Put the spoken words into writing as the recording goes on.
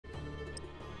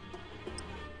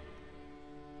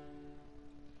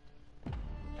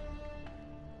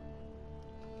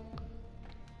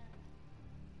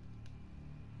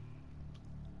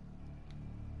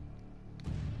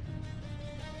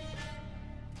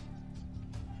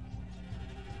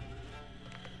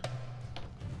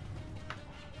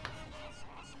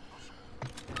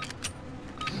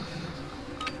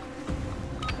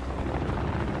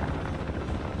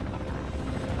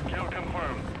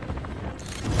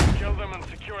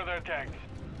secure their tanks.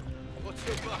 What's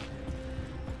your back?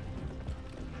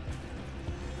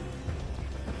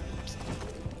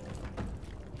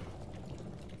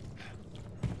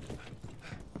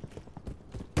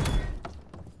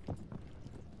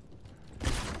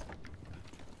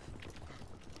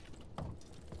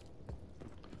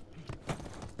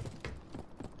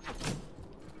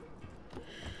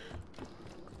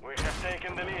 We have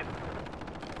taken the lead.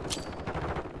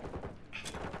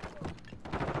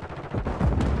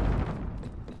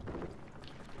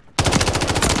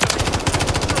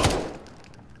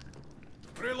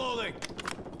 Reloading.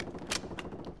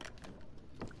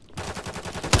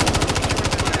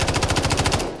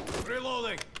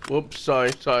 Reloading. Whoops,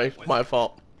 sorry, my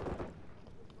fault.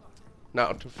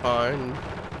 Now to find.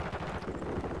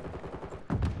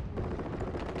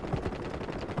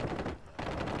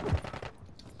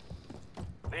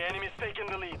 The enemy's taken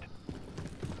the lead.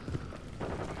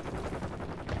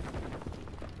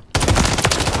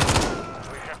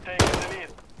 We have taken the lead.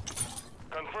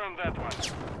 Confirm that one.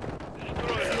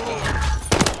 Destroy it.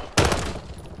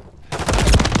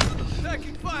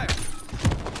 Taking fire.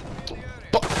 In the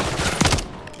area.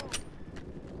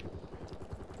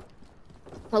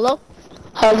 Hello?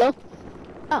 Hello?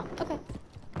 Oh, okay.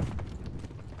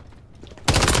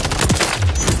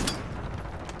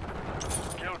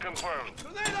 Kill confirmed.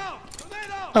 Tornado!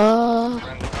 Tornado!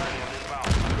 Friendly guardian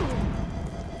inbound.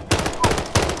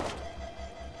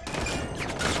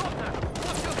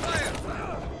 Watch your fire!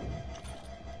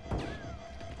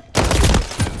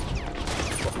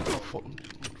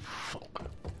 Fuck.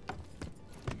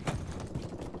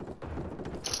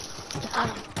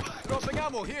 Dropping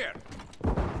ammo here.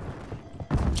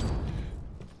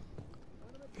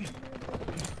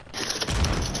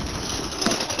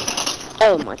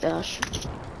 Oh my gosh.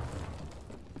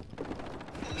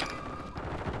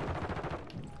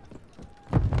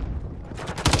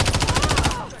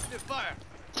 Effective fire.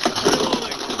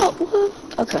 Reloading. Oh,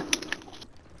 okay.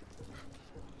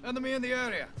 Enemy in the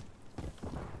area.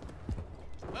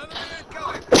 Enemy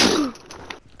incoming.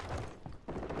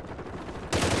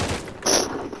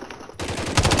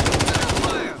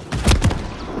 Fire.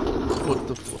 What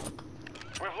the fuck?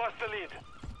 We've lost the lead.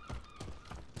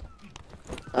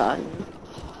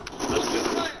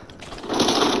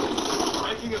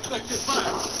 Making effective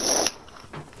fire.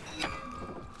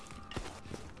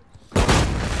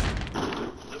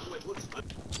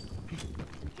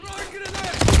 Throwing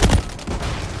grenade.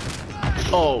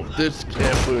 Oh, this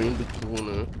camper in the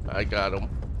corner. I got him.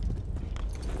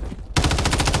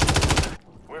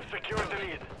 We've secured the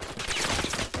lead.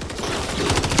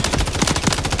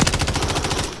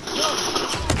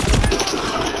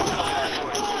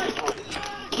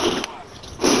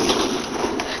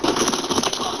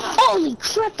 Holy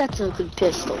crap, that's a good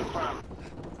pistol.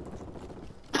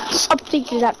 I'm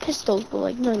thinking that pistol for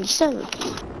like 97.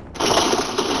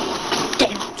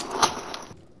 Damn.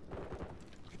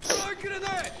 Throwing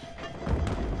grenade.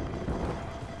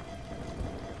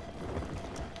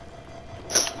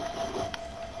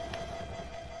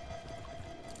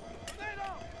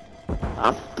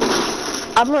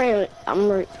 I'm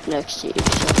right next to you. So.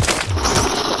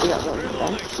 We got one more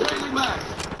guy. Changing mag.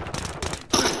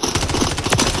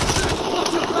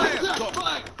 Watch your fire.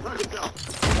 Flag. Ready to go.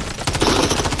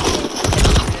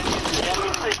 The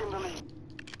enemy's taken the lead.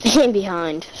 They came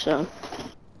behind, so.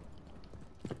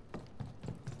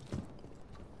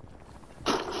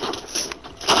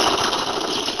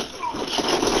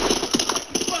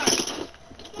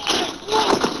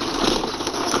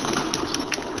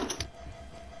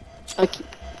 Okay.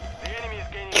 The enemy is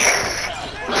gaining.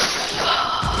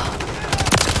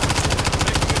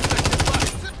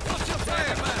 Watch your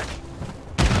fire, mag.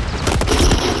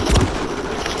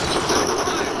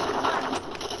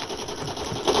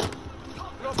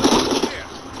 Dropping ammo here.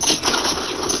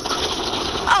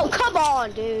 Oh, come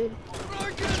on, dude.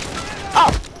 Throwing grenade.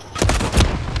 Oh,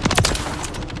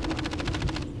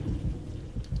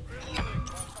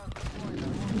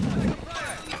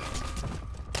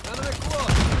 Enemy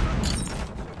close.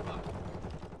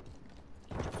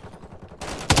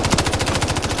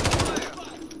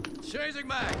 Changing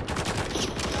mag.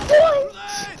 what?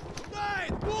 Grenade!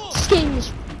 Grenade! Wolf! This game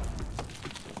is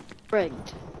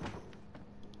rigged.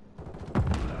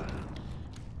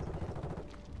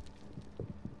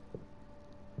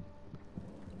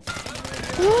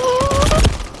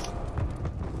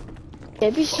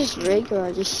 Maybe it's just rigged or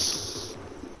I just...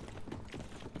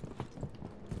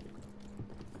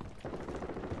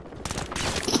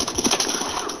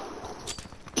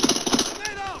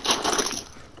 Tornado!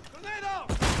 Tornado!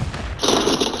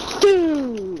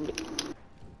 Dude!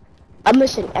 I'm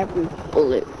missing every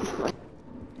bullet.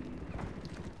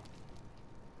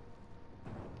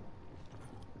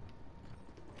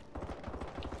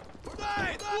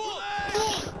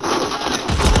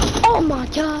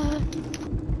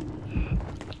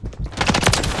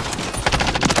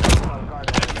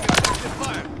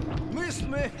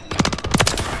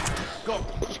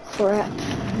 crap.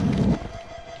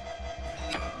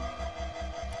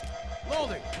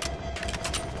 Loading.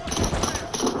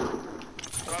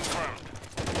 Confirmed.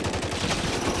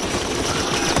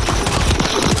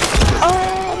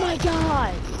 Oh my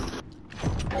god!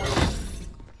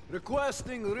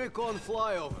 Requesting recon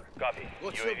flyover. Copy.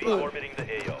 What's UAV your- orbiting the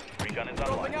AO. Recon is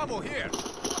Dropping online. ammo here.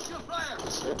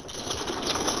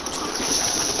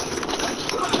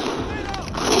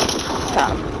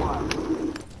 Stop.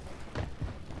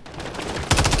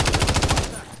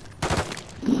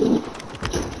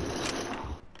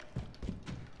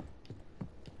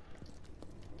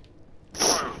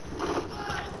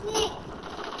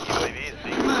 UAV is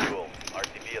being fuel.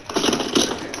 RTB assistance.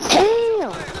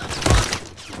 Damn!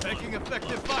 Taking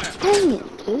effective fire. Dang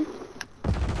it, dude.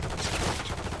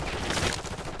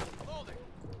 Loading.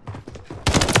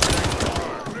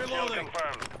 Kill Reloading.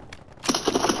 confirmed.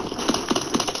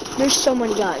 There's so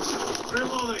many guys.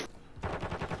 Reloading.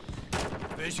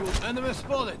 Visual enemy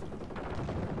spotted.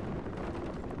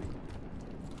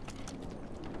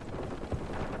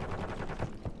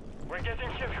 We're getting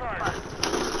hit hard.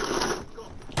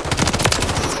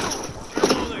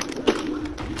 Reloading.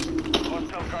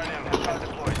 Hostile Guardian has been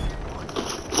deployed.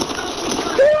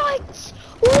 What?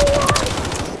 What?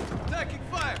 Taking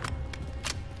fire.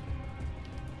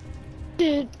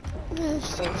 Dude,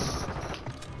 this is...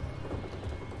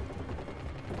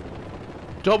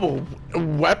 Double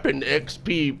weapon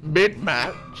XP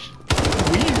mid-match.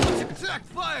 Weird. Attack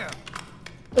fire.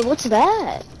 Wait, what's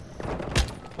that?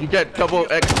 You get double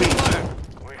XP. Fire.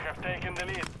 We have taken the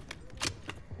lead.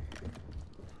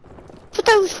 I thought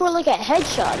that was for like a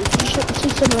headshot. If you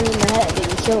shoot someone in the head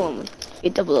and you kill him, you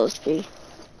get double XP.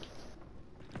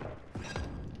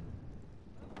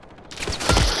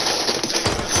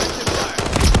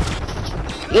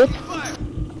 Yep. Fire.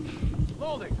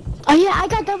 Loading. Oh yeah, I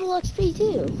got double XP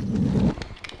too.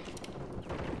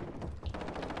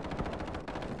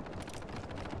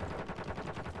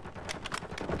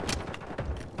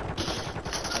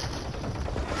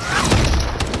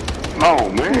 Oh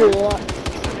man. What?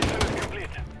 Mission is complete.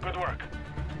 Good work.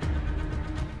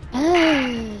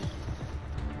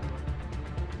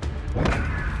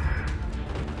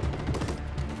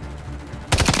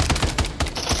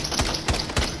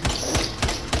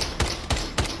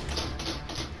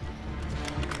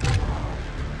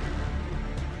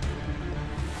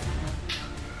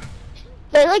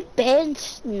 They like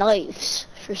banned knives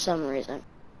for some reason.